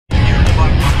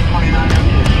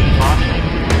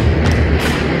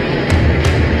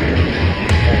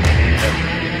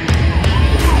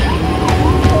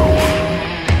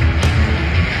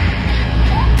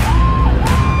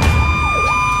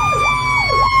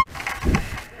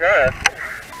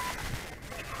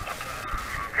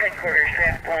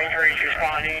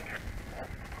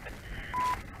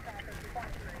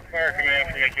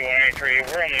Mickey 183,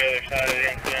 we're on the other side of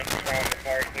the incident from the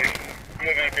fire station.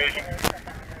 Moving vision.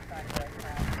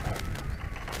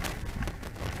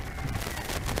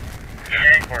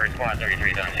 For Squad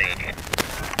 33 is on scene.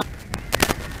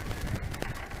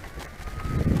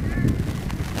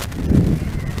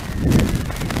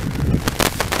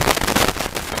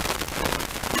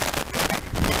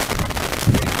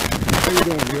 How you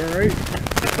doing? You alright?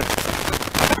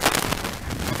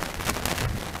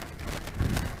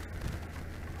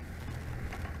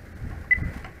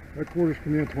 Headquarters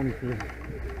Command 23.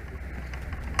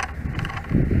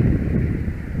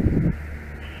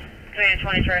 Command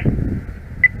 23.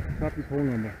 Copy phone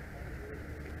number.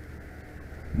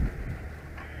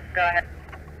 Go ahead.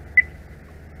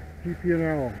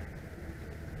 PPNL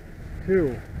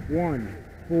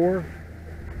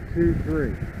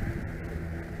 21423.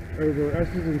 Over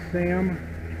S's and Sam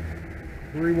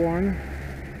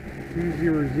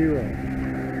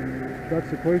 31200. That's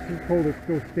the closest pole that's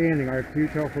still standing. I have 2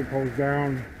 telephone poles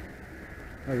down.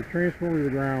 I have a transformer to the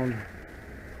ground,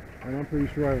 and I'm pretty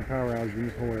sure I have a power outage in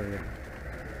this whole area.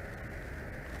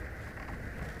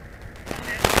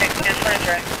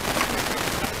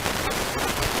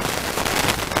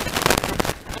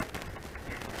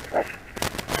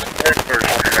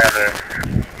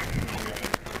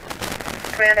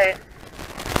 Command 8.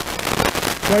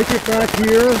 Spike it back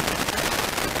here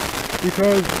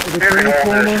because of the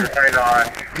transformer.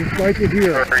 Just spike it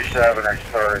here. 37, I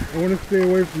want to stay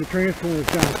away from the transformer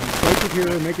down. Spike it here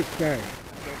and make it stay.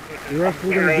 The rest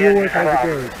we're going to deal with as it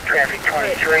goes. Traffic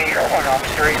 23, on off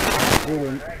street. Hold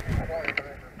on.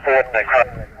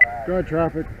 Go ahead,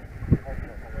 traffic.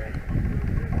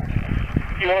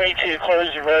 You want me to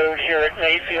close the road here at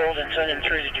Mayfield and send them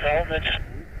through the developments?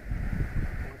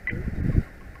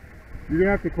 You're going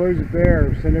to have to close it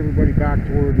there, send everybody back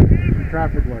toward the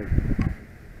traffic light.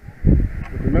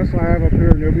 With the mess I have up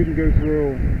here, nobody can go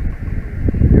through.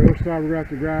 The other side we're going to have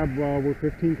to grab where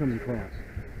 15 comes across.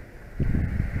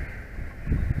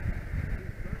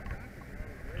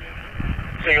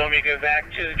 So you want me to go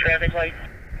back to the traffic light?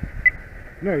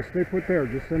 No, stay put there.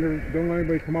 Just send her, don't let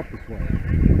anybody come up this way.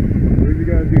 Whatever you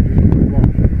got to do, just move on.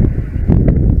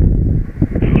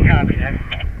 Copy that.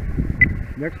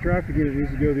 Next traffic unit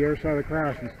needs to go to the other side of the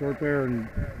crash and start there and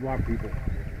block people.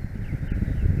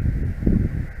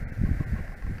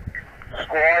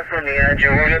 Squad from the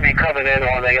engine, we're going to be coming in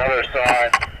on the other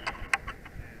side.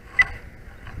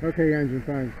 Okay, engine,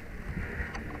 thanks.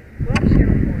 What's your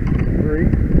report? 3,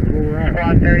 where we're at.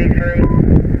 Squad 33.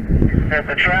 If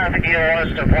the traffic unit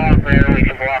wants to block there, we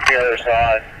can block the other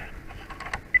side.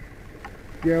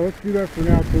 Yeah, let's do that for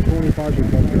now until 25 gets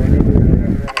up there. I know we're there.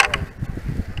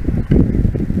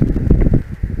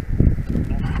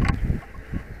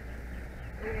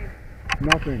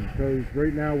 Nothing, because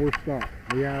right now we're stuck.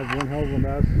 We have one hell of a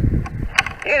mess.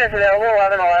 Units available,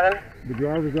 1111. The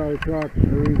driver's out of the truck,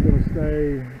 everything's going to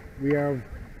stay. We have,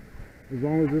 as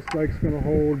long as this spike's going to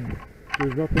hold,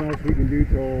 there's nothing else we can do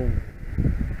till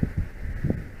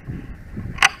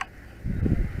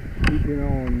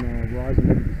PPNL and Verizon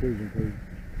make a decision, because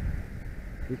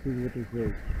this is what this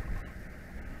is.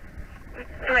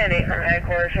 Command 8 from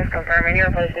headquarters, just confirming you're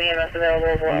replacing EMS available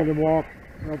as well. I'm going to walk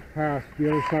up past the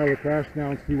other side of the crash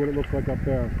now and see what it looks like up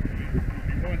there.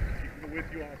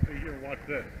 With you, I'll stay here and watch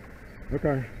this.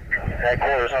 Okay.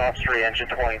 Headquarters off street, engine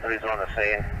 23 is on the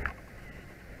scene.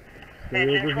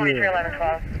 Engine 23,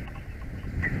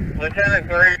 1112. Lieutenant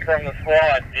 3 from the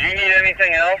squad, do you need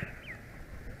anything else?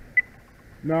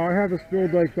 No, I have the spill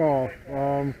diked off.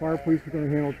 Fire police are going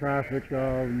to handle traffic.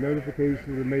 Notifications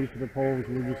are made for the poles.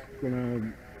 We're just going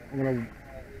to, I'm going to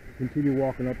continue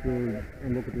walking up there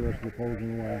and look at the rest of the poles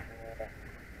in the way.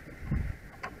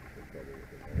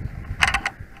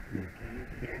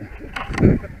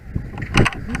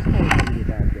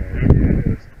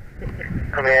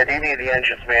 Command, do you need the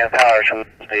engine's manpower from the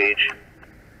stage?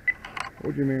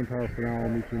 Hold your manpower for now. I'll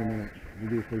meet you in a minute. We'll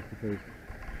do it face to face.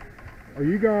 Are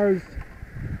you guys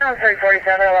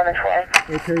 347,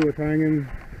 1112. okay with hanging?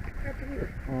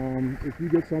 If you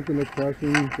get something that's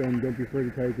pressing, then don't be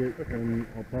afraid to take it, and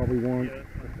I'll probably want,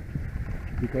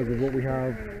 because of what we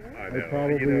have, I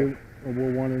probably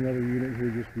will want another unit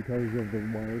here just because of the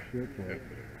wire shit, but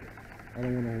I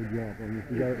don't want to hold you up. I mean,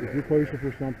 if you're closer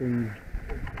for something,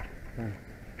 fine.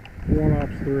 We're on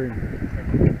Ops 3.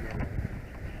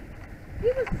 He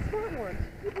was the smart one.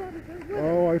 He brought his own with him.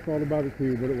 Oh, I thought about it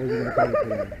too, but it wasn't going to come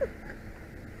today.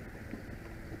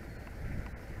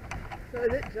 So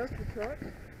is it just the truck?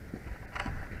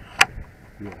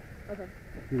 Yeah. Okay.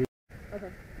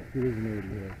 Okay. He doesn't know what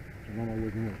he is. I'm on my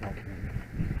way to talk to him.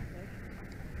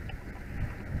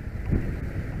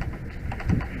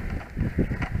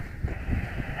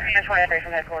 23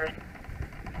 from headquarters.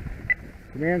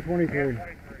 Command 23.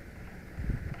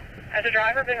 Has the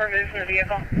driver been removed from the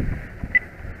vehicle?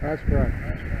 That's correct.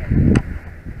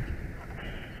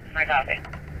 I copy.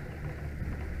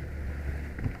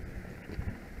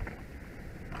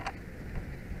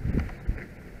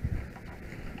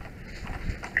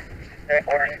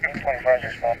 Headquarters, 25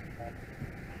 is small.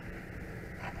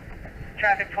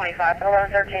 Traffic 25 to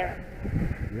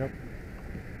 1113. Yep.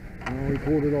 Well, we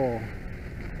pulled it all.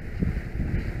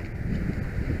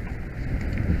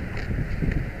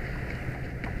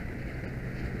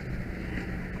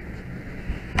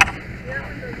 That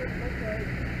one doesn't look like.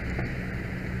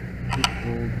 It's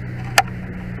pulled.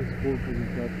 It's pulled because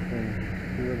he's got the thing.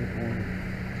 The other corner.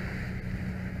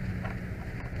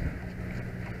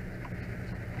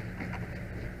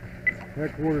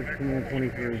 Headquarters, Command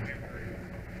 23.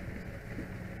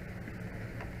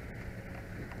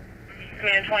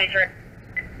 Command 23.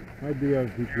 I do have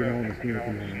PTO on the scene at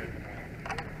the moment.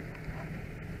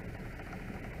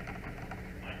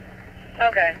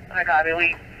 Okay, I copy.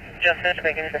 We just finished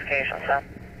making notification, so.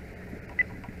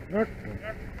 Okay.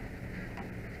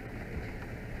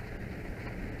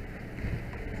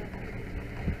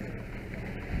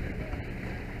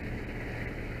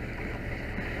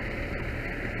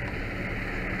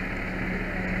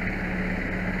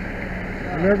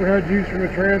 I never had use from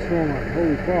a transformer.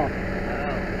 Holy fuck.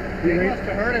 They must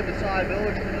have heard it beside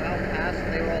village and out past,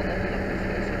 and they were all looking up this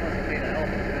way, so it must have paid help.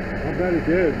 I bet it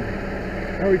did.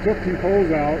 Oh, he took some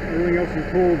poles out. Everything else was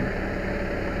pulled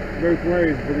both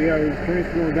ways. But yeah, his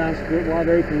transformer down split wide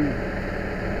open.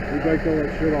 We baked all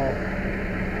that shit off.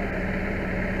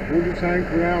 We'll just hang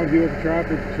for now and deal with the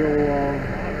traffic till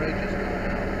Not really just got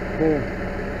out. full.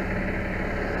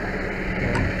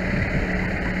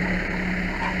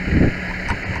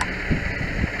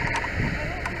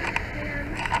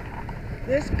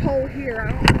 This pole here,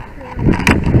 I don't understand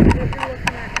what you're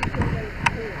looking at until they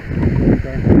pull it.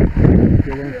 Okay.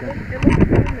 Good It info. looks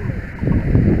fine to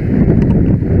me.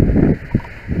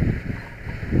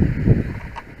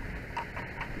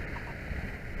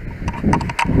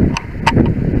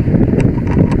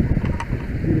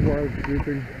 See the wires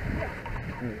drooping?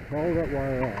 Alright, follow that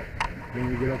wire out when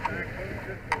we get up there.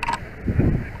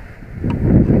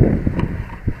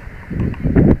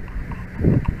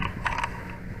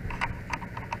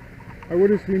 I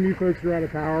would assume you folks are out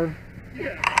of power.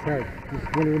 Yeah. Okay,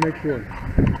 just wanted to make sure.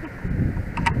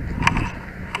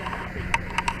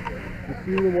 You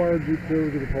see the wire droops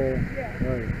over to the pole? Yeah.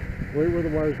 Alright. Right where the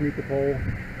wires meet the pole.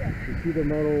 Yeah. You see the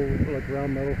metal, like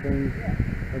round metal things? Yeah.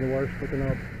 And the wires sticking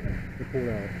up? They're pulled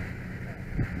out.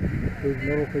 Those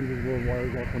metal things is where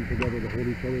wires all come together to hold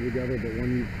each other together, but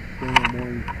when you stand on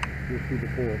one, you'll see the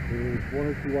pull. So there's one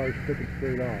or two wires sticking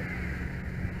straight out.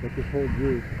 But this whole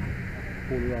group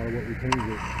pulled it out of what retains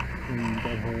it in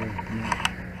that whole knot.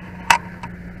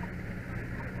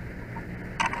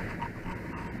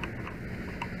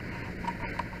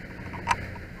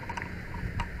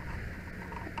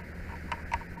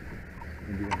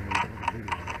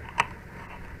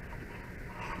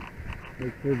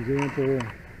 Like for example,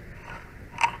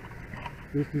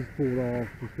 this is pulled off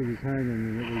just because it's hanging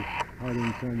and it was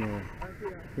hiding somewhere.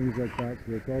 Things like that.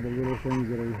 So it's all the little things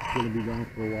that are going to be down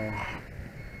for a while.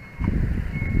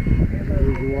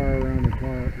 There's a wire around the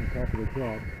car at the top of the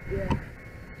truck. Yeah.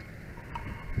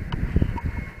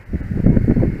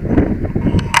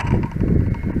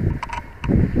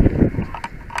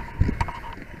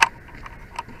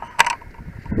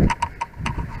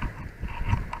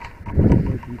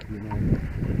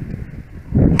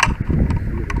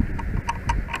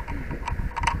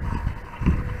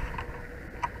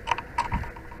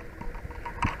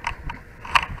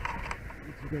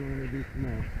 What you gonna want to do from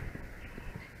now?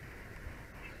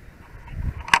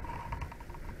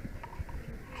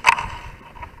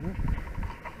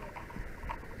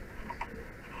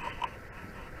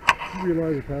 You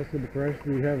realize the cost of the crash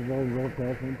we have of all the old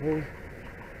telephone poles?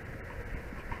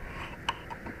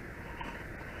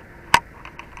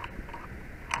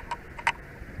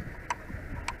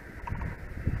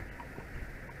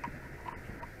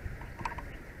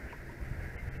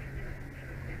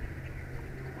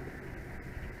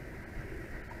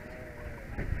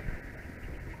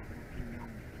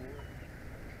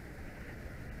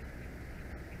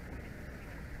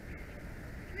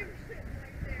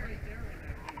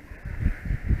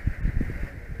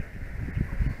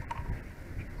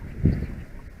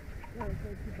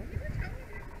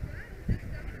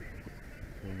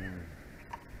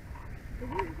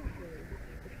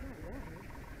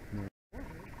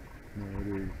 No, it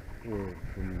is oil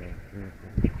from the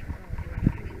transformer.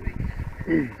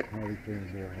 How we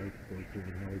change more height, so it's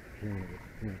how we change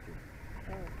it.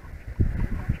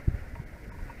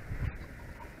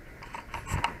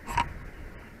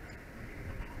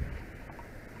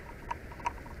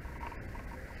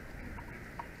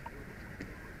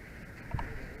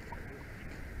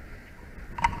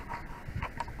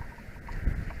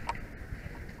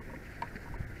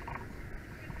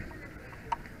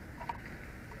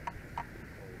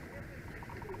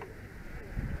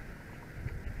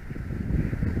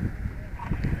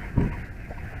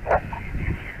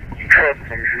 Trip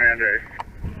from Command A.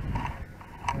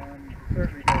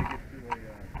 Certainly got to get to a,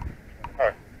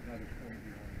 Alright. another point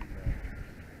here on the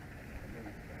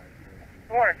north side here.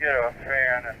 I want to get a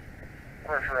fan and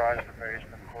pressurize the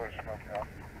basement before it's smoke out.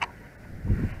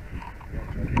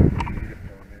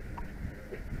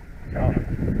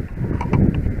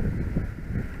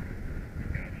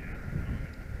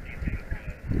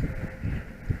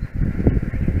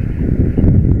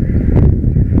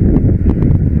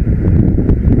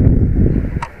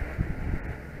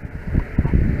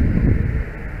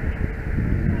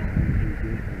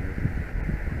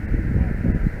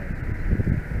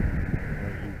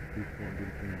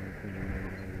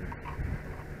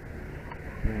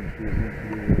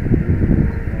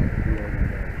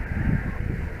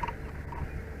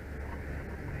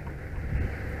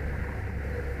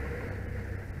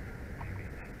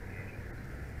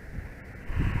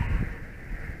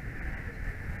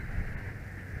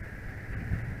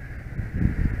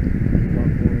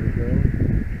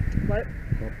 What?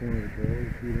 Top corner of the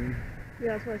trailer, shoot in.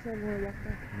 Yeah, that's what I said when we walked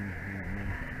back.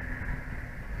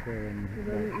 So, So then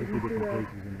about you 50 can see different the-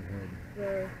 places in his head.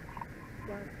 The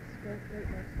black smoke right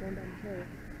marks going down the shoulder.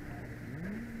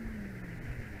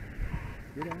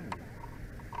 Good on.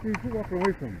 Dude, quit walking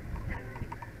away from him.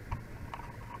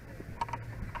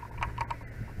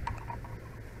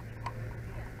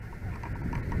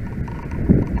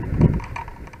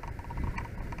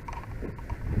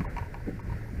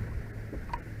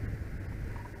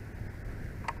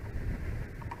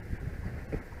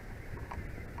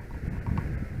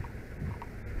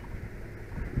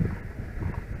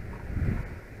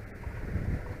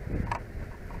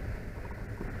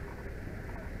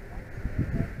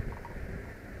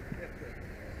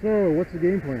 So, what's the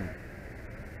game plan? I'm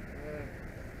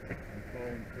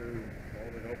calling for all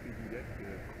the help you can get to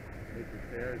make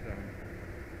repairs.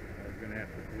 We're going to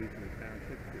have the police in the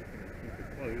township to keep it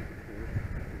closed, of course,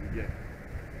 until we get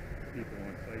people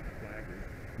on site to flag it.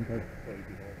 Okay. Close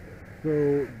it also. So,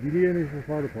 do you need anything from the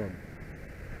fire department?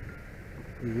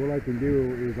 'Cause what I can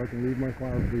do is I can leave my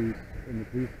fire police in the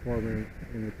police department,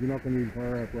 and if you're not going to need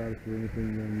fire apparatus or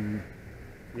anything, then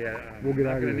Yeah, We'll get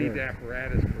not out of going to your need the hair.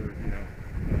 apparatus for,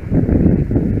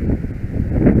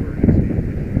 emergency.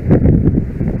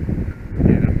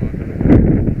 Again, I'm not going to be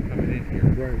coming in here.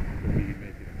 right, So we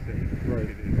make it safe. Right.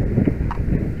 It is.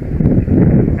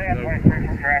 Fan 23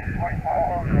 from traffic,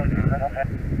 24.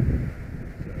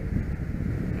 So,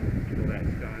 until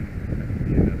that's done, that'll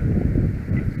be another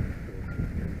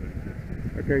everybody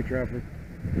gets okay, traffic.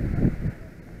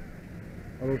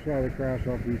 Other side of the crash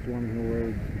off East One Hill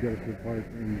Road, get us to the park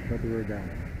and shut the road down.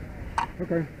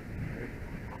 Okay.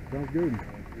 Sounds good.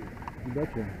 You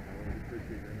betcha. appreciate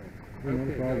your help. Yeah, not a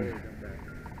problem. go ahead, come back.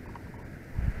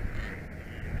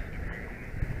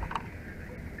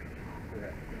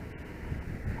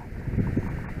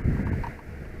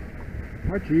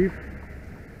 Hi, Chief.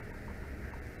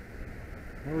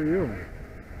 How are you?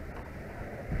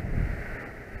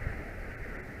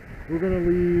 We're going to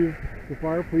leave the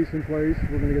fire police in place.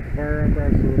 We're going to get the fire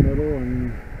apparatus to the middle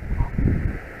and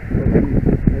let you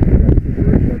guys keep the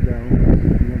road shut down unless you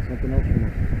want something else from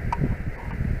us.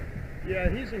 Yeah,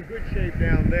 he's in good shape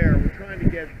down there. We're trying to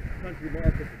get Country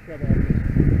Market to shut off his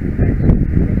exit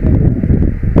because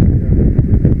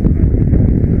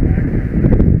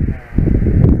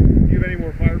do you have any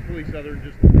more fire police other than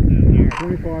just the one down there?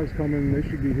 25's coming. They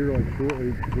should be here like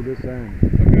shortly for this end.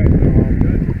 Okay,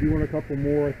 good. If you want a couple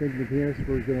more, I think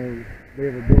Mechanicsburg's gonna. They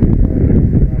have a building.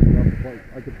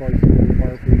 I could probably send the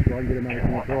fire police so I can get them out of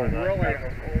control. Really,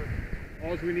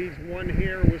 all we need is one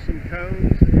here with some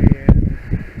cones and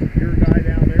your guy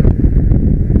down there.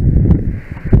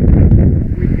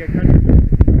 We can get Country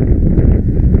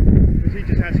because he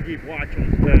just has to keep watch on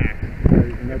his back.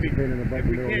 Right, and that's a pain in the butt If in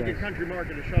we the middle can't of get that. Country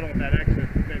Market to shut off that exit,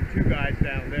 then two guys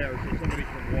down there so somebody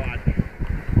can watch.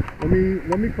 Let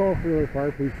me call for the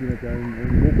fire police unit then,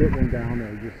 and we'll get one down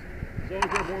there. Just As long as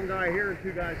we have one guy here and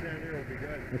two guys down there, will be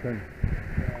good. okay.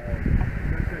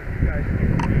 Like I said, you guys keep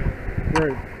it down.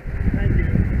 Great. Thank you.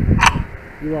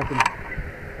 You're welcome.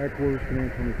 Headquarters,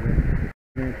 Command 23.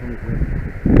 Command 23.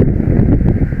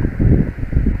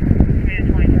 Command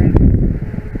 23.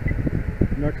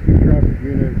 Next to traffic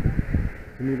unit,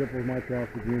 meet up with my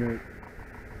traffic unit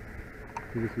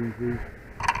to the scene, please?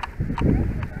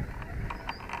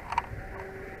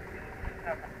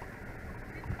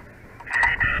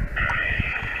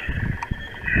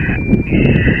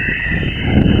 Yeah.